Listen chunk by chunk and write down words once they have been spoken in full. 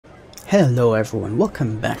Hello everyone,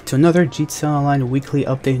 welcome back to another GTA Online weekly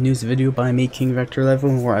update news video by me, King Vector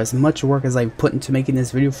 11, where as much work as I put into making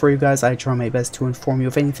this video for you guys, I try my best to inform you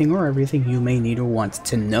of anything or everything you may need or want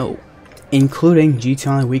to know, including GTA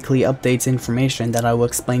Online weekly updates information that I will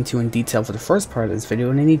explain to you in detail for the first part of this video,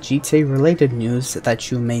 and any GTA related news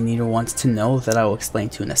that you may need or want to know that I will explain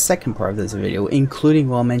to you in the second part of this video, including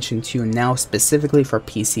what I'll mention to you now specifically for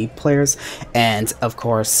PC players. And of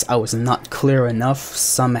course, I was not clear enough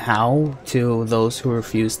somehow to those who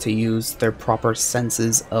refuse to use their proper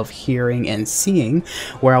senses of hearing and seeing,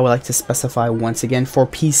 where I would like to specify once again, for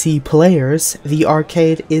PC players, the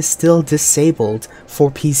arcade is still disabled for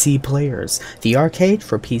PC players. The arcade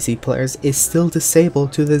for PC players is still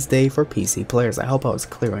disabled to this day for PC players. I hope I was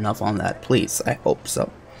clear enough on that, please. I hope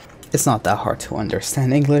so. It's not that hard to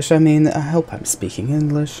understand English. I mean, I hope I'm speaking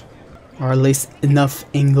English. Or at least enough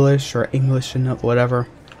English, or English enough, whatever.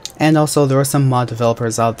 And also, there are some mod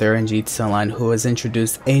developers out there in GTA Online who has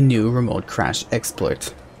introduced a new remote crash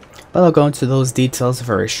exploit. But I'll go into those details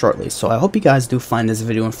very shortly, so I hope you guys do find this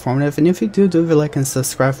video informative, and if you do, leave a like and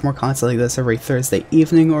subscribe for more content like this every Thursday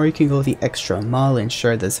evening, or you can go the extra mile and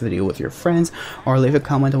share this video with your friends, or leave a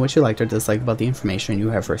comment on what you liked or disliked about the information you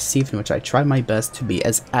have received, in which I tried my best to be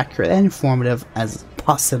as accurate and informative as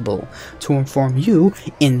possible to inform you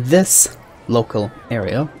in this local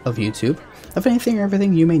area of YouTube of anything or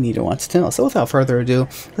everything you may need or want to know. So without further ado,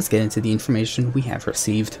 let's get into the information we have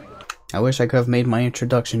received. I wish I could have made my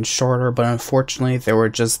introduction shorter, but unfortunately there were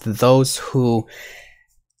just those who,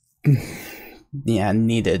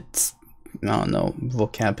 needed, I don't know,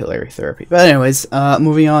 vocabulary therapy. But anyways,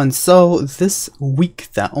 moving on. So this week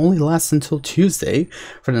that only lasts until Tuesday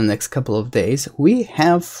for the next couple of days, we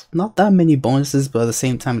have not that many bonuses, but at the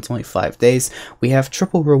same time it's only 5 days. We have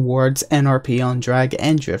triple rewards, NRP on drag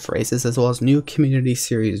and drift races, as well as new community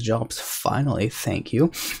series jobs. Finally, thank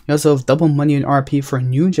you. We also have double money in RP for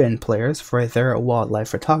new gen players for their wildlife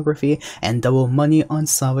photography, and double money on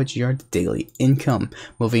Salvage your daily income.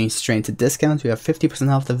 Moving straight to discounts, we have 50%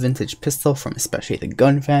 off the vintage pistol from especially the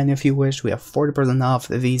gun fan if you wish. We have 40% off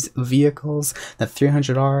these vehicles: the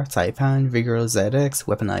 300R, Taipan, Vigoro ZX,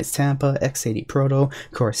 Weaponized Tampa, X80 Proto,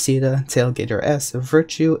 Corsita, Tailgater S,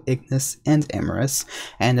 Virtue, Ignis, and Emerus.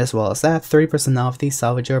 And as well as that, 30% off the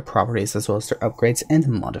Salvager properties as well as their upgrades and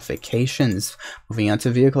modifications. Moving on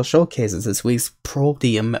to vehicle showcases, this week's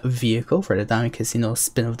podium vehicle for the Diamond Casino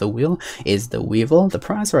spin of the wheel is the Weevil. The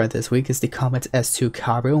prize right this week is the Comet S2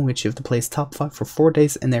 Cabrio, in which you have to place top 5 for 4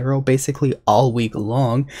 days in a row, basically all week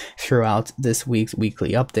long throughout this week's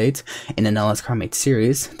weekly update. In the LS Carmate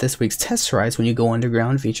series, this week's test rise when you go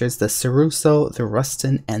underground features the Caruso, the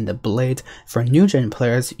Rustin, and the Blade. For new gen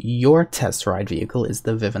players, your test ride vehicle is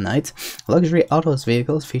the Vivanite. Luxury Autos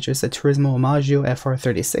vehicles features the Turismo Omaggio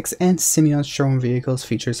FR36, and Simeon's showroom vehicles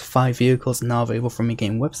features 5 vehicles now available from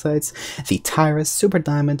in-game websites: the Tyrus, Super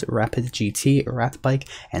Diamond, Rapid GT, Rat Bike,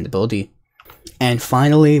 and Bodhi. And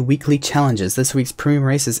finally, weekly challenges. This week's premium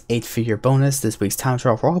race is 8-figure bonus. This week's time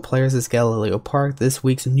trial for all players is Galileo Park. This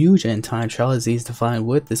week's new gen time trial is Ease Divine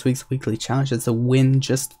Wood. This week's weekly challenge is to win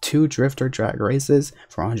just 2 drift or drag races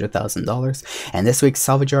for $100,000. And this week's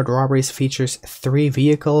Salvage Yard Robberies features 3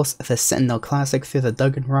 vehicles: the Sentinel Classic through the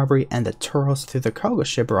Duggan Robbery, and the Turos through the Cargo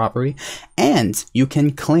Ship Robbery. And you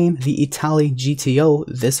can claim the Itali GTO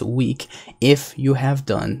this week if you have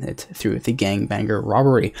done it through the Gangbanger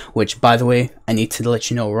Robbery, which, by the way, I need to let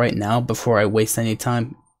you know right now before I waste any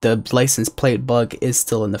time, the license plate bug is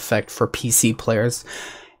still in effect for PC players,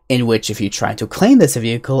 in which if you try to claim this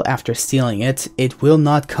vehicle after stealing it, it will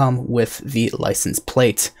not come with the license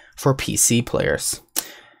plate for PC players.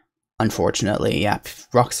 Unfortunately, yeah,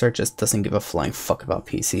 Rockstar just doesn't give a flying fuck about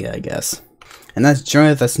PC, I guess. And that's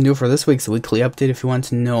generally that's new for this week's weekly update. If you want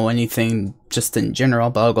to know anything just in general,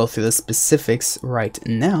 but I'll go through the specifics right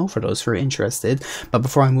now for those who are interested. But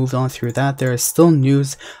before I move on through that, there is still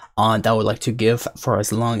news that I would like to give for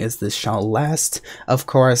as long as this shall last. Of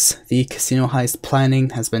course, the casino heist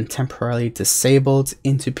planning has been temporarily disabled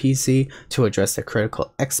into PC to address the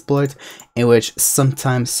critical exploit, in which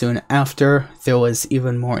sometime soon after there was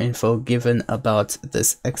even more info given about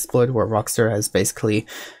this exploit, where Rockstar has basically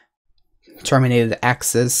terminated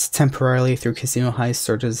access temporarily through Casino Heist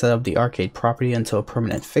or to set up the arcade property until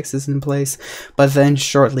permanent fix is in place. But then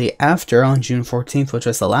shortly after, on June 14th, which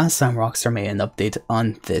was the last time Rockstar made an update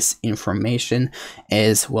on this information,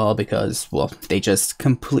 as well, because, well, they just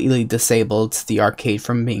completely disabled the arcade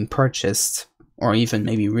from being purchased, or even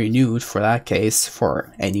maybe renewed for that case,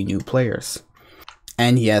 for any new players.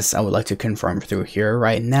 And yes, I would like to confirm through here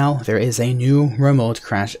right now, there is a new remote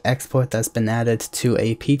crash exploit that's been added to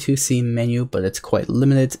a P2C menu, but it's quite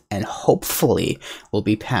limited and hopefully will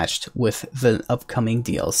be patched with the upcoming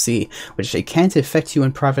DLC, which it can't affect you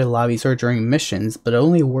in private lobbies or during missions, but it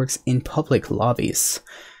only works in public lobbies.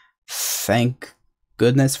 Thank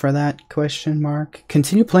goodness for that, question mark.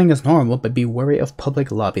 Continue playing as normal, but be wary of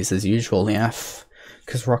public lobbies as usual, yeah.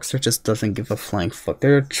 Because Rockstar just doesn't give a flying fuck.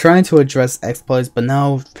 They're trying to address exploits, but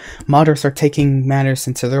now modders are taking matters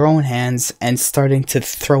into their own hands and starting to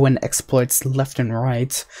throw in exploits left and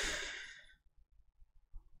right.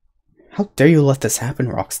 How dare you let this happen,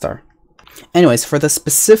 Rockstar? Anyways, for the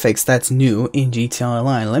specifics that's new in GTA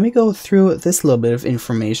Online, let me go through this little bit of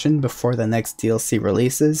information before the next DLC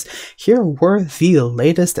releases. Here were the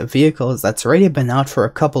latest vehicles that's already been out for a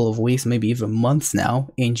couple of weeks, maybe even months now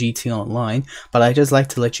in GTA Online, but I just like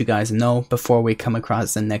to let you guys know before we come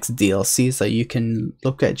across the next DLC so you can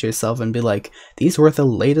look at yourself and be like, these were the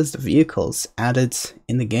latest vehicles added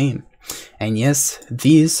in the game. And yes,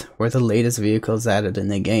 these were the latest vehicles added in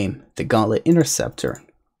the game. The Gauntlet Interceptor,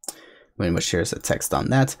 which here's the text on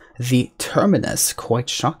that. The Terminus, quite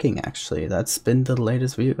shocking actually. That's been the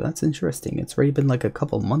latest vehicle. That's interesting. It's already been like a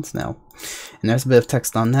couple months now. And there's a bit of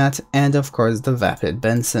text on that. And of course the Vapid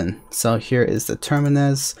Benson. So here is the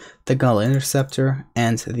Terminus, the Gauntlet Interceptor,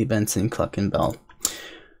 and the Benson Cluck and Bell.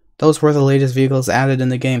 Those were the latest vehicles added in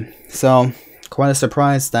the game. So quite a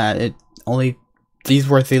surprise that these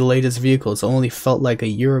were the latest vehicles. It only felt like a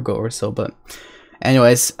year ago or so, but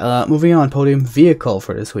anyways, moving on, podium vehicle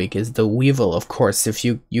for this week is the Weevil. Of course, if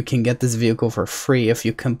you can get this vehicle for free if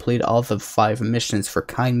you complete all the 5 missions for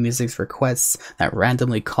Kind Music's requests that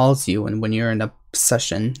randomly calls you and when you're in a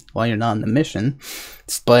session while you're not in the mission.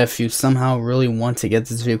 But if you somehow really want to get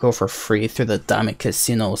this vehicle for free through the Diamond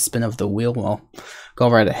Casino spin of the wheel, well, go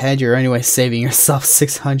right ahead. You're anyway saving yourself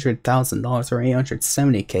 $600,000 or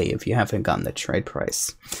 $870K if you haven't gotten the trade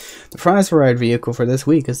price. The prize for ride vehicle for this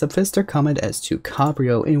week is the Pfister Comet S2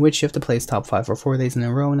 Cabrio, in which you have to place top 5 for 4 days in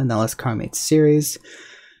a row in the Nellis Carmate series.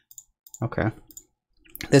 Okay.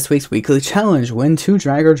 This week's weekly challenge: win 2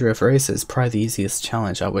 drag or drift races. Probably the easiest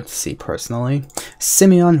challenge I would see personally.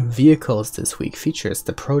 Simeon vehicles this week features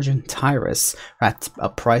the Progen Tyrus at a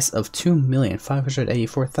price of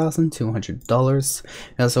 $2,584,200.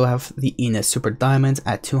 We also have the Enos Super Diamond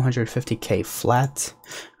at $250K flat.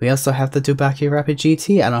 We also have the Dubaki Rapid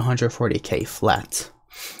GT at $140K flat.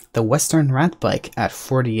 The Western Rat Bike at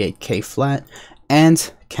 $48K flat.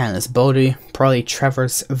 And Canis Bodhi, probably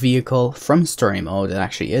Trevor's vehicle from story mode. It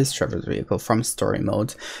actually is Trevor's vehicle from story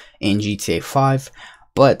mode in GTA 5.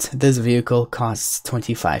 But this vehicle costs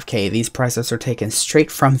 $25K. These prices are taken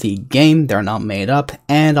straight from the game. They're not made up.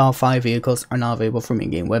 And all 5 vehicles are not available from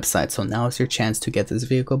in-game websites. So now is your chance to get this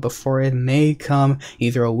vehicle before it may come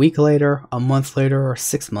either a week later, a month later, or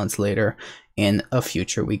 6 months later in a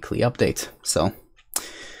future weekly update. So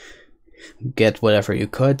get whatever you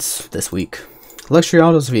could this week. Luxury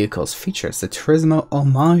Autos vehicles features the Turismo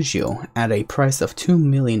Omaggio at a price of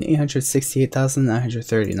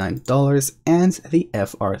 $2,868,939 and the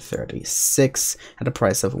FR36 at a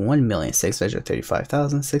price of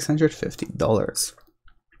 $1,635,650.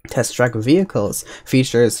 Test Track vehicles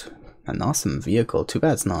features an awesome vehicle, too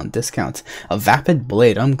bad it's not on discount. A Vapid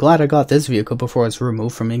Blade. I'm glad I got this vehicle before it's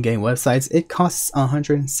removed from in-game websites. It costs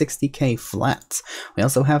 $160K flat. We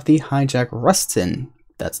also have the Hijack Rustin.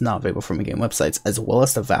 That's not available from in-game websites, as well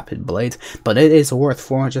as the Vapid Blade, but it is worth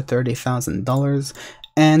 $430,000.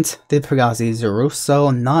 And the Pegasi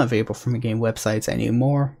Zeruso, not available from in-game websites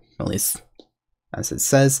anymore, at least as it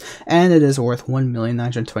says, and it is worth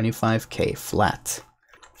 $1,925K flat.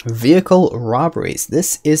 Vehicle robberies.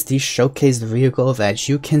 This is the showcased vehicle that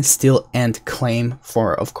you can steal and claim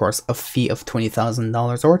for, of course, a fee of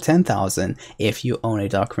 $20,000 or $10,000 if you own a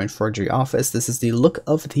document forgery office. This is the look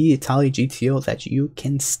of the Italy GTO that you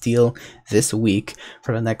can steal this week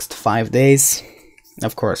for the next 5 days.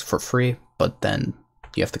 Of course, for free, but then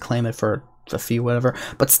you have to claim it for a fee, whatever.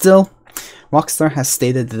 But still, Rockstar has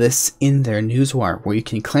stated this in their newswire, where you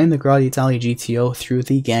can claim the Grotti Italia GTO through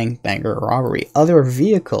the Gangbanger Robbery. Other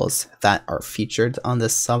vehicles that are featured on the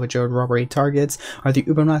Salvage Robbery targets are the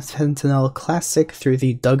Ubermacht Sentinel Classic through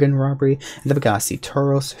the Duggan Robbery, and the Pegasi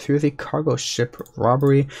Toros through the Cargo Ship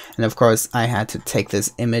Robbery. And of course, I had to take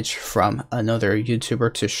this image from another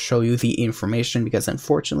YouTuber to show you the information, because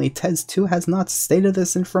unfortunately Tez2 has not stated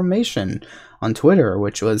this information on Twitter,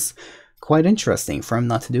 which was quite interesting for him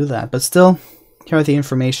not to do that. But still, here are the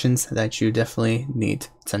informations that you definitely need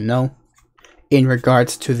to know. in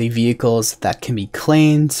regards to the vehicles that can be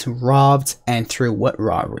claimed, robbed, and through what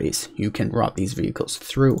robberies you can rob these vehicles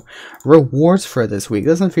through. Rewards for this week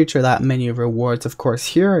doesn't feature that many rewards. Of course,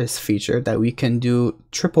 here is featured that we can do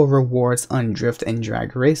triple rewards on drift and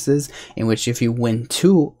drag races, in which if you win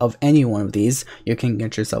 2 of any one of these, you can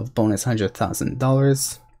get yourself bonus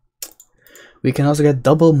 $100,000. We can also get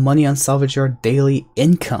double money on Salvage Yard daily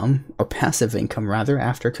income, or passive income rather,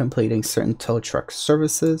 after completing certain tow truck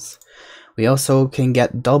services. We also can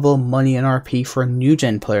get double money in RP for new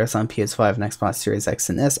gen players on PS5 and Xbox Series X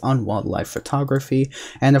and S on wildlife photography,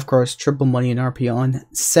 and of course triple money in RP on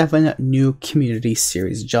 7 new community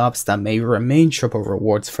series jobs that may remain triple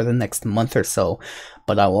rewards for the next month or so,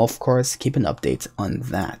 but I will of course keep an update on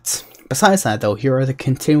that. Besides that though, here are the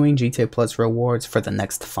continuing GTA Plus rewards for the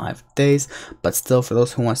next 5 days, but still for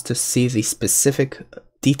those who wants to see the specific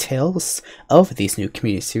details of these new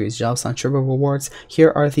community series jobs on triple rewards,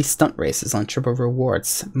 here are the stunt races on triple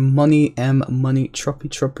rewards: Money M Money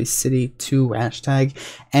Trophy City 2 hashtag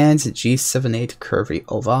and G78 Curvy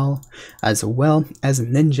Oval, as well as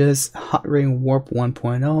Ninjas Hot Ring Warp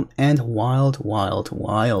 1.0 and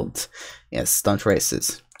Wild. Yes, stunt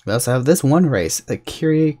races. We also have this one race, a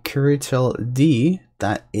Curitel D,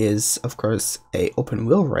 that is of course a open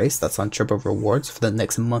wheel race that's on triple rewards for the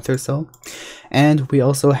next month or so. And we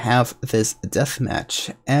also have this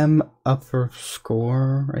deathmatch, M upper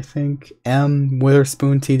score, I think, M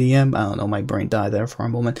Witherspoon TDM, I don't know, my brain died there for a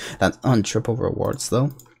moment. That's on triple rewards though.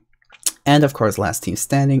 And of course, Last Team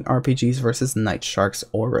Standing RPGs versus Night Sharks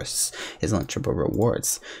Orus is on triple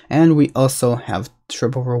rewards. And we also have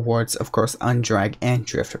triple rewards, of course, on drag and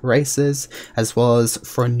drift races, as well as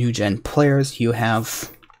for new gen players. You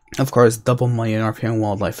have, of course, double money in RP and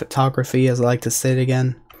wildlife photography, as I like to say it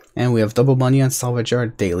again. And we have double money on Salvage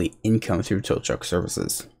Yard daily income through tow truck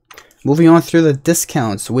services. Moving on through the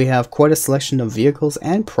discounts, we have quite a selection of vehicles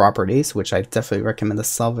and properties, which I definitely recommend the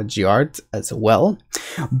Salvage Yard as well.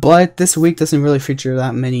 But this week doesn't really feature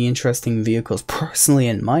that many interesting vehicles, personally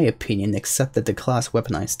in my opinion, except the class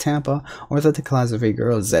Weaponized Tampa or the class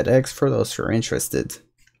Vigoro ZX for those who are interested.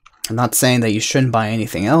 I'm not saying that you shouldn't buy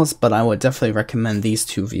anything else, but I would definitely recommend these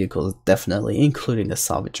 2 vehicles, definitely, including the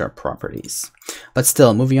Salvage Yard properties. But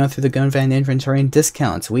still, moving on through the gun van inventory and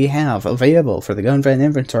discounts, we have available for the gun van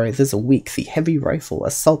inventory this week the Heavy Rifle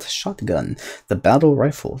Assault Shotgun, the Battle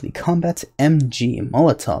Rifle, the Combat MG,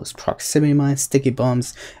 Molotovs, Proximity Mines, Sticky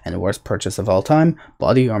Bombs, and the worst purchase of all time,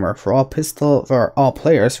 Body Armor. For all players,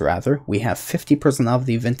 we have 50% off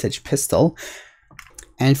the Vintage Pistol.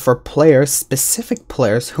 And for players, specific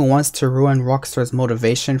players who wants to ruin Rockstar's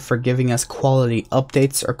motivation for giving us quality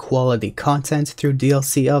updates or quality content through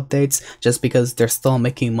DLC updates just because they're still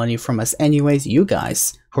making money from us anyways, you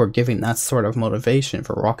guys who are giving that sort of motivation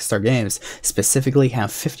for Rockstar Games specifically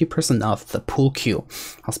have 50% off the pool queue.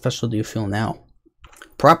 How special do you feel now?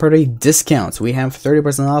 Property discounts. We have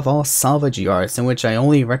 30% off all Salvage Yards, in which I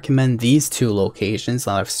only recommend these 2 locations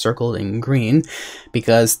that I've circled in green,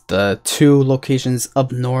 because the 2 locations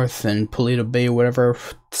up north in Paleto Bay, whatever,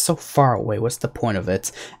 so far away. What's the point of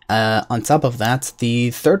it? On top of that,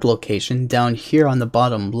 the 3rd location down here on the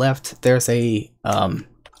bottom left, there's a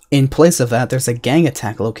in place of that, there's a gang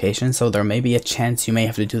attack location, so there may be a chance you may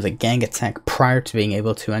have to do the gang attack prior to being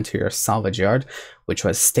able to enter your Salvage Yard, which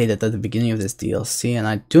was stated at the beginning of this DLC, and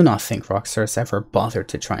I do not think Rockstar has ever bothered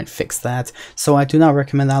to try and fix that, so I do not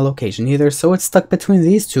recommend that location either. So it's stuck between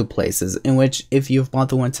these 2 places, in which if you've bought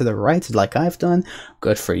the one to the right, like I've done,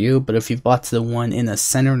 good for you, but if you've bought the one in the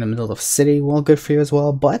center in the middle of the city, well, good for you as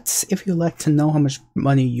well. But if you'd like to know how much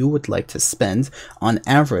money you would like to spend on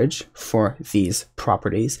average for these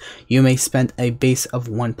properties, you may spend a base of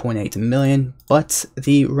 1.8 million, but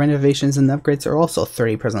the renovations and upgrades are also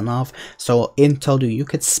 30% off, so in total you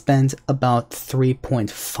could spend about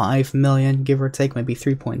 3.5 million, give or take, maybe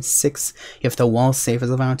 3.6 if the wall save is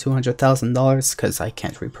around $200,000, because I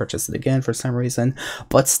can't repurchase it again for some reason,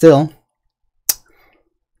 but still,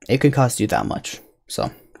 it could cost you that much, so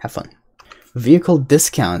have fun. Vehicle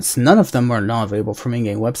discounts, none of them are not available from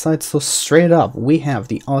in-game websites, so straight up, we have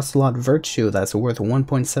the Ocelot Virtue that's worth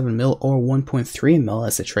 1.7 mil or 1.3 mil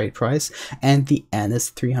as a trade price, and the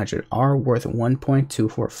Anis 300R worth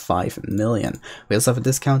 1.245 million. We also have a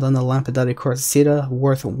discount on the Lampadati Corsita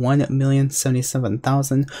worth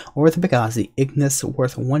 1,077,000, or the Bugatti Ignis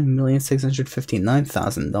worth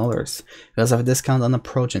 $1,659,000. We also have a discount on the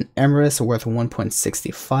Progen Emirates worth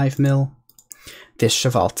 1.65 mil. This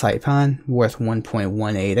Cheval Taipan worth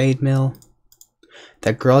 1.188 mil.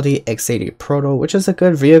 The Grody X80 Proto, which is a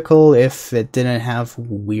good vehicle if it didn't have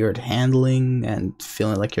weird handling and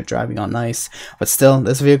feeling like you're driving on ice, but still,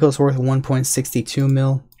 this vehicle is worth 1.62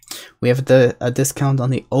 mil. We have a discount on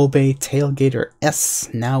the Obey Tailgater S,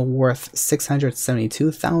 now worth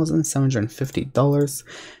 $672,750.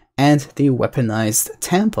 And the weaponized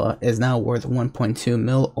Tampa is now worth 1.2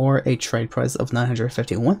 mil, or a trade price of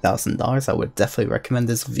 $951,000. I would definitely recommend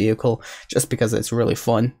this vehicle just because it's really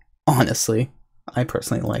fun. Honestly, I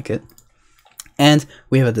personally like it. And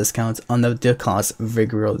we have a discount on the D-Class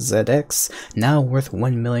Vigoro ZX, now worth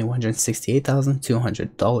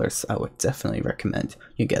 $1,168,200. I would definitely recommend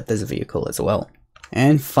you get this vehicle as well.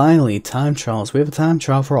 And finally, time trials. We have a time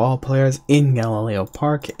trial for all players in Galileo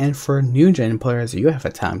Park, and for new gen players, you have a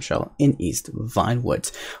time trial in East Vinewood.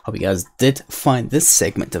 Hope you guys did find this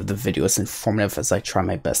segment of the video as informative as I try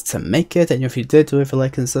my best to make it. And if you did, do leave a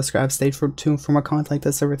like and subscribe. Stay tuned for more content like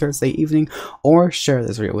this every Thursday evening, or share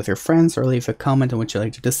this video with your friends, or leave a comment on what you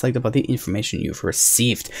liked or disliked about the information you've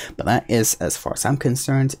received. But that is, as far as I'm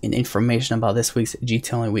concerned, in information about this week's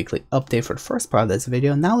GTA Online Weekly update for the first part of this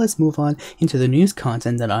video. Now let's move on into the news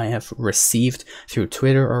content that I have received through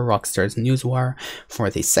Twitter or Rockstar's Newswire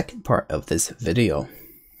for the second part of this video.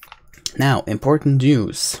 Now, important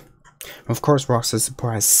news. Of course, Rockstar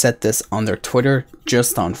Support has said this on their Twitter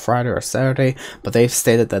just on Friday or Saturday, but they've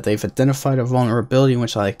stated that they've identified a vulnerability,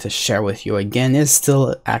 which I like to share with you again. Is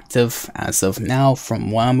still active as of now,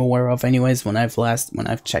 from what I'm aware of anyways, when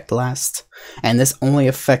I've checked last. And this only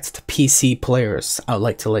affects PC players, I would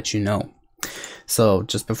like to let you know. So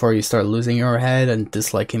just before you start losing your head and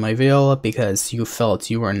disliking my video because you felt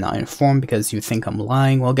you were not informed because you think I'm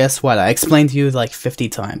lying, well, guess what? I explained to you like 50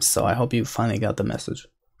 times, so I hope you finally got the message.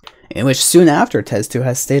 In which soon after, Tez2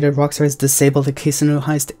 has stated Rockstar has disabled the Casino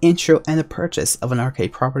Heist intro and the purchase of an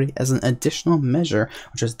arcade property as an additional measure,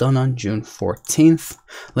 which was done on June 14th.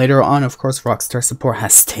 Later on, of course, Rockstar Support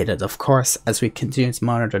has stated, of course, as we continue to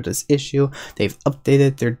monitor this issue, they've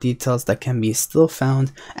updated their details that can be still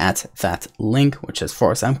found at that link, which as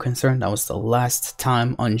far as I'm concerned, that was the last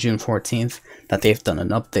time on June 14th that they've done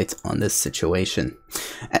an update on this situation.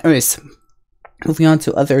 Anyways, moving on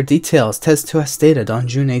to other details, Tez2 has stated on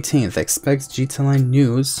June 18th, expect GTA Online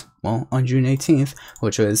news. Well, on June 18th,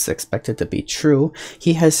 which was expected to be true,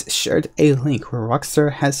 he has shared a link where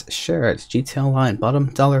Rockstar has shared GTA Online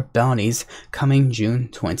bottom dollar bounties coming June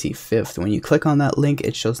 25th. When you click on that link,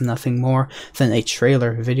 it shows nothing more than a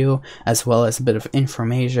trailer video as well as a bit of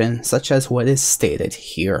information such as what is stated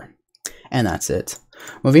here. And that's it.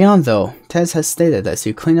 Moving on though, Tez has stated that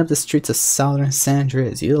to clean up the streets of southern San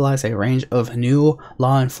Andreas, utilize a range of new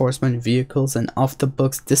law enforcement vehicles and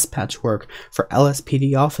off-the-books dispatch work for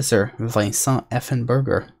LSPD officer Vincent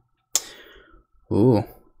Effenberger. Ooh,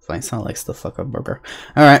 Vincent likes the fuck up burger.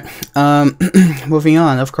 Alright, moving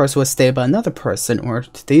on, of course, was stated by another person, or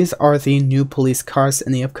these are the new police cars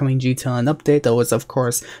in the upcoming GTA Online update that was, of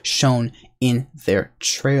course, shown in their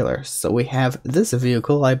trailer. So we have this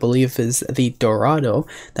vehicle, I believe is the Dorado,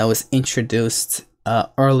 that was introduced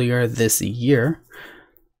earlier this year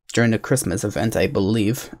during the Christmas event, I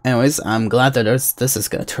believe. Anyways, I'm glad that this is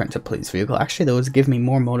going to turn to a police vehicle. Actually, that would give me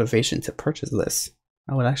more motivation to purchase this.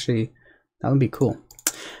 That would be cool.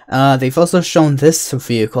 They've also shown this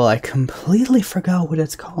vehicle. I completely forgot what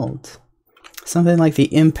it's called. Something like the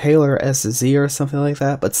Impaler SZ or something like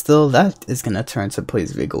that, but still, that is going to turn to a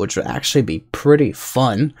police vehicle, which would actually be pretty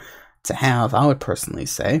fun to have, I would personally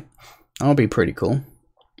say. That would be pretty cool.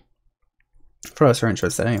 For us who are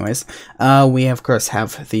interested anyways. We, of course,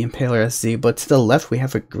 have the Impaler SZ, but to the left, we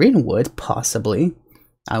have a Greenwood, possibly.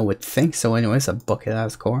 I would think so anyways, a bucket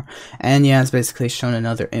ass core. And yeah, it's basically shown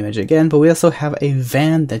another image again, but we also have a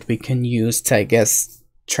van that we can use to, I guess,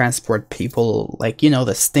 transport people, like, you know,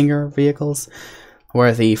 the Stinger vehicles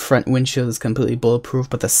where the front windshield is completely bulletproof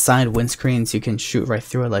but the side windscreens you can shoot right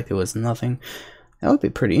through it like it was nothing. That would be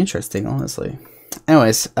pretty interesting, honestly.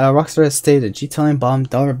 Anyways, Rockstar has stated GTA Online bottom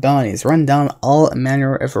dollar bounties run down all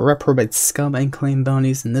manner of reprobate scum and claim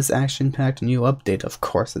bounties in this action-packed new update. Of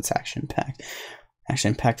course it's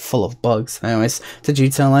action-packed full of bugs. Anyways, the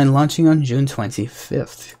GTA Online launching on June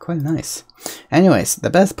 25th. Quite nice. Anyways, the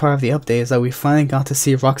best part of the update is that we finally got to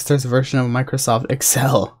see Rockstar's version of Microsoft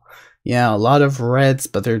Excel. Yeah, a lot of reds,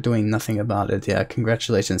 but they're doing nothing about it. Yeah,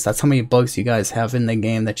 congratulations. That's how many bugs you guys have in the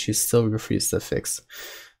game that you still refuse to fix.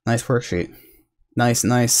 Nice worksheet.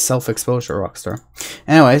 Nice self-exposure, Rockstar.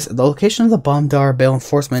 Anyways, the location of the bomb dollar bail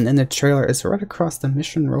enforcement in the trailer is right across the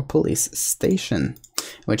Mission Row Police Station,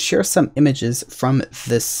 which shares some images from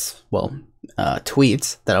this, well,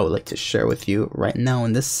 tweets that I would like to share with you right now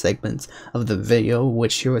in this segment of the video,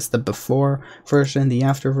 which here is the before version, the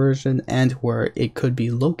after version, and where it could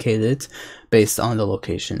be located based on the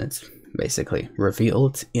location it's basically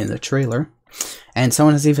revealed in the trailer. And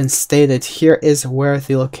someone has even stated, here is where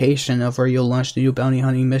the location of where you'll launch the new bounty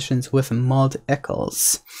hunting missions with mod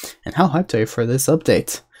Eccles. And how hyped are you for this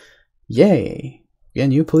update? Yay! Get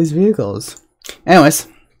new police vehicles. Anyways,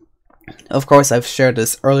 of course I've shared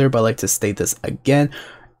this earlier, but I'd like to state this again.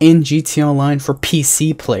 In GTA Online for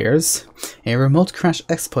PC players, a remote crash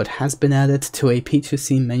exploit has been added to a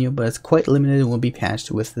P2C menu, but it's quite limited and will be patched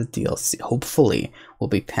with the DLC. Hopefully, will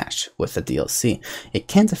be patched with the DLC. It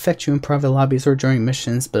can't affect you in private lobbies or during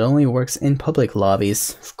missions, but only works in public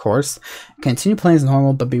lobbies, of course. Continue playing as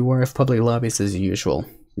normal, but beware of public lobbies as usual.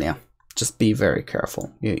 Yeah, just be very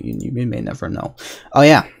careful. You may never know. Oh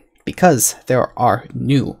yeah, because there are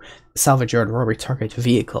new Salvage or Robbery target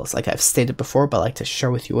vehicles, like I've stated before, but I'd like to share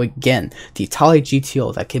with you again. The Italian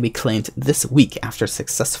GTO that can be claimed this week after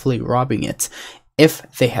successfully robbing it. If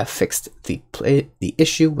they have fixed the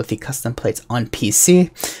issue with the custom plates on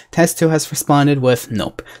PC, Test2 has responded with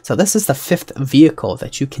nope. So this is the 5th vehicle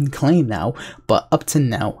that you can claim now, but up to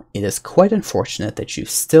now, it is quite unfortunate that you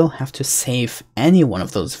still have to save any one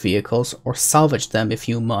of those vehicles or salvage them if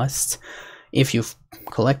you must. If you've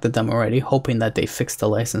collected them already, hoping that they fixed the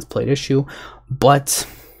license plate issue, but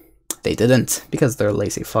they didn't because they're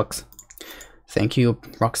lazy fucks. Thank you,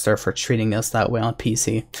 Rockstar, for treating us that way on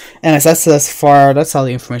PC. And that's all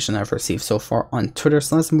the information I've received so far on Twitter.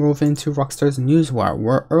 So let's move into Rockstar's Newswire,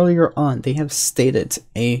 where earlier on they have stated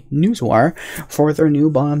a newswire for their new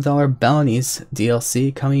Bottom Dollar Bounties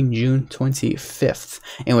DLC coming June 25th,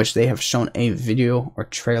 in which they have shown a video or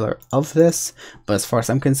trailer of this. But as far as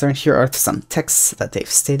I'm concerned, here are some texts that they've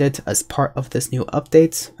stated as part of this new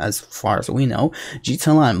update. As far as we know, GTA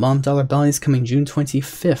Online Bottom Dollar Bounties coming June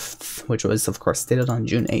 25th, which was of course stated on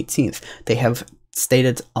June 18th. They have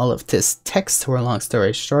stated all of this text, where long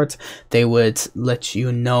story short, they would let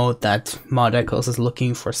you know that Mod Eccles is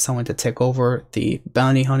looking for someone to take over the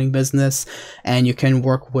bounty hunting business, and you can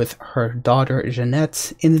work with her daughter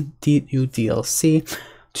Jeanette in the new DLC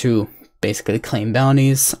to basically claim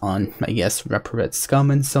bounties on, I guess, reprobate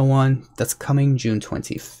scum and so on. That's coming June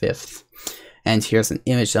 25th. And here's an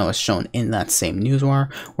image that was shown in that same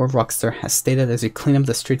newswire, where Rockstar has stated, as you clean up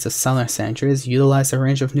the streets of Los Angeles, utilize a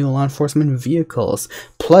range of new law enforcement vehicles.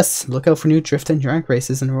 Plus, look out for new drift and drag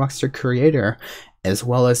races in Rockstar Creator, as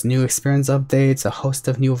well as new experience updates, a host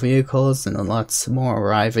of new vehicles, and lots more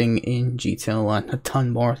arriving in GTA Online. A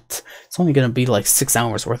ton more. It's only going to be like 6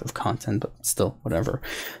 hours worth of content, but still, whatever.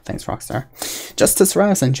 Thanks, Rockstar. Justice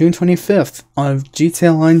Rise on June 25th on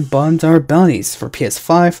GTA Online Bottom Dollar Bounties for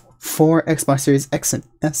PS5, 4, Xbox Series X and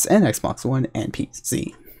S, and Xbox One and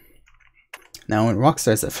PC. Now in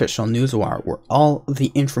Rockstar's official newswire were all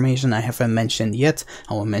the information I haven't mentioned yet,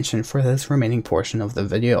 I will mention for this remaining portion of the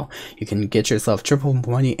video. You can get yourself triple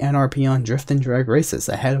money and RP on drift and drag races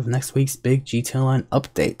ahead of next week's big GTA Online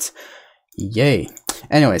update. Yay!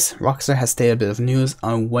 Anyways, Rockstar has stated a bit of news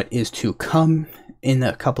on what is to come in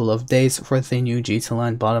a couple of days for the new GTA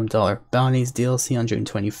Online Bottom Dollar Bounties DLC on June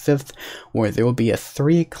 25th, where there will be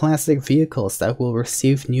 3 classic vehicles that will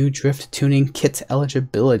receive new drift tuning kit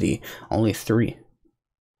eligibility. Only 3.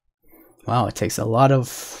 Wow, it takes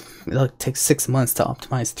it takes 6 months to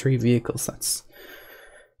optimize 3 vehicles. That's...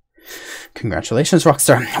 Congratulations,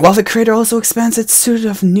 Rockstar. While the creator also expands its suite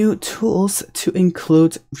of new tools to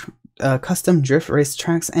include custom drift race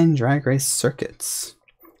tracks and drag race circuits.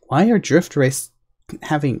 Why are drift race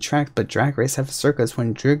having tracks but drag race have circuits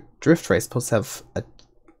when drift race supposed to have a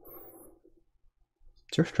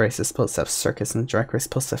drift race is supposed to have circuits and drag race is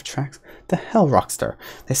supposed to have tracks? The hell, Rockstar?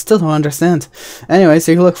 They still don't understand. Anyway,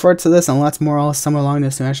 so you can look forward to this and lots more all summer long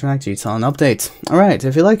this new Action Pack GTA Online update. Alright,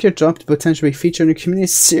 if you like your job to potentially be featured in a community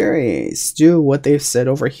series, do what they've said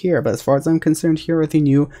over here. But as far as I'm concerned, here are the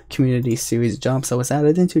new community series jobs that was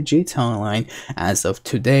added into GTA Online as of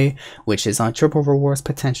today, which is on triple rewards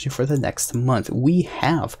potentially for the next month. We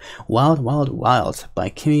have Wild Wild Wild by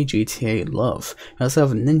Kimmy GTA Love. We also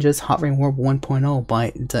have Ninja's Hot Ring Warp 1.0 by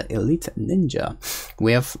the Elite Ninja.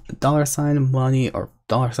 We have $money or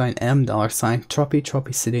 $M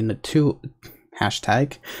Tropy City in the 2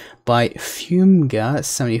 hashtag by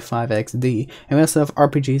Fumga75XD, and we also have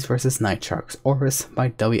RPGs versus Night Sharks Oris by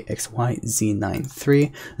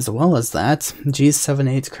WXYZ93, as well as that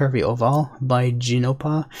G78 Curvy Oval by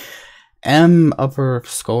Ginopa, M Upper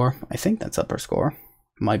Score, I think that's Upper Score.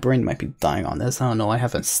 My brain might be dying on this, I don't know, I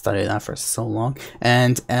haven't studied that for so long.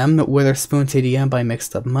 And M Witherspoon TDM by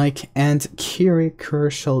Mixed Up Mike, and Kiri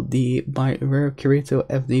Kershal D by Rare Kirito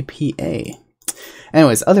FDPA.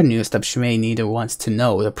 Anyways, other news that you may need or wants to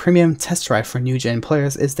know. The premium test drive for new-gen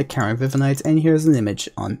players is the Karen Vivanite, and here's an image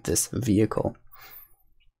on this vehicle.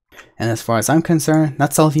 And as far as I'm concerned,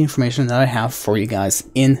 that's all the information that I have for you guys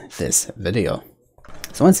in this video.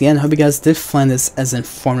 So once again, I hope you guys did find this as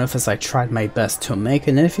informative as I tried my best to make.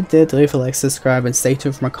 And if you did, leave a like, subscribe, and stay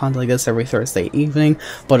tuned for more content like this every Thursday evening.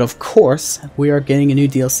 But of course, we are getting a new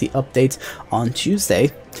DLC update on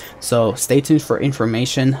Tuesday. So stay tuned for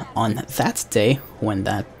information on that day when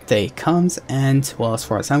that day comes. And well, as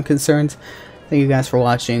far as I'm concerned, thank you guys for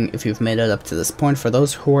watching. If you've made it up to this point, for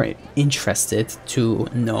those who are interested to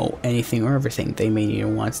know anything or everything they may need or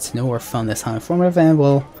want to know or found this how informative, and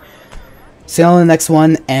well, see you on the next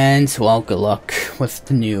one, and well, good luck with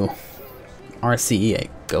the new RCE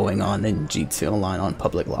going on in GTA Online on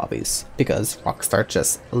public lobbies, because Rockstar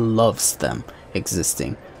just loves them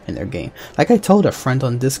existing in their game. Like I told a friend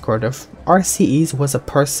on Discord, if RCEs was a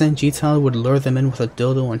person, GTA would lure them in with a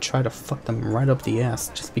dildo and try to fuck them right up the ass,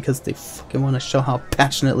 just because they fucking want to show how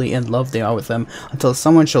passionately in love they are with them, until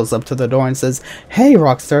someone shows up to the door and says, "Hey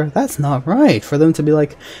Rockstar, that's not right," for them to be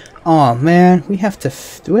like, "Oh man, do we have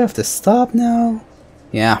to stop now?"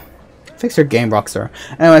 Yeah, fix your game, Rockstar.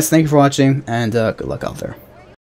 Anyways, thank you for watching, and good luck out there.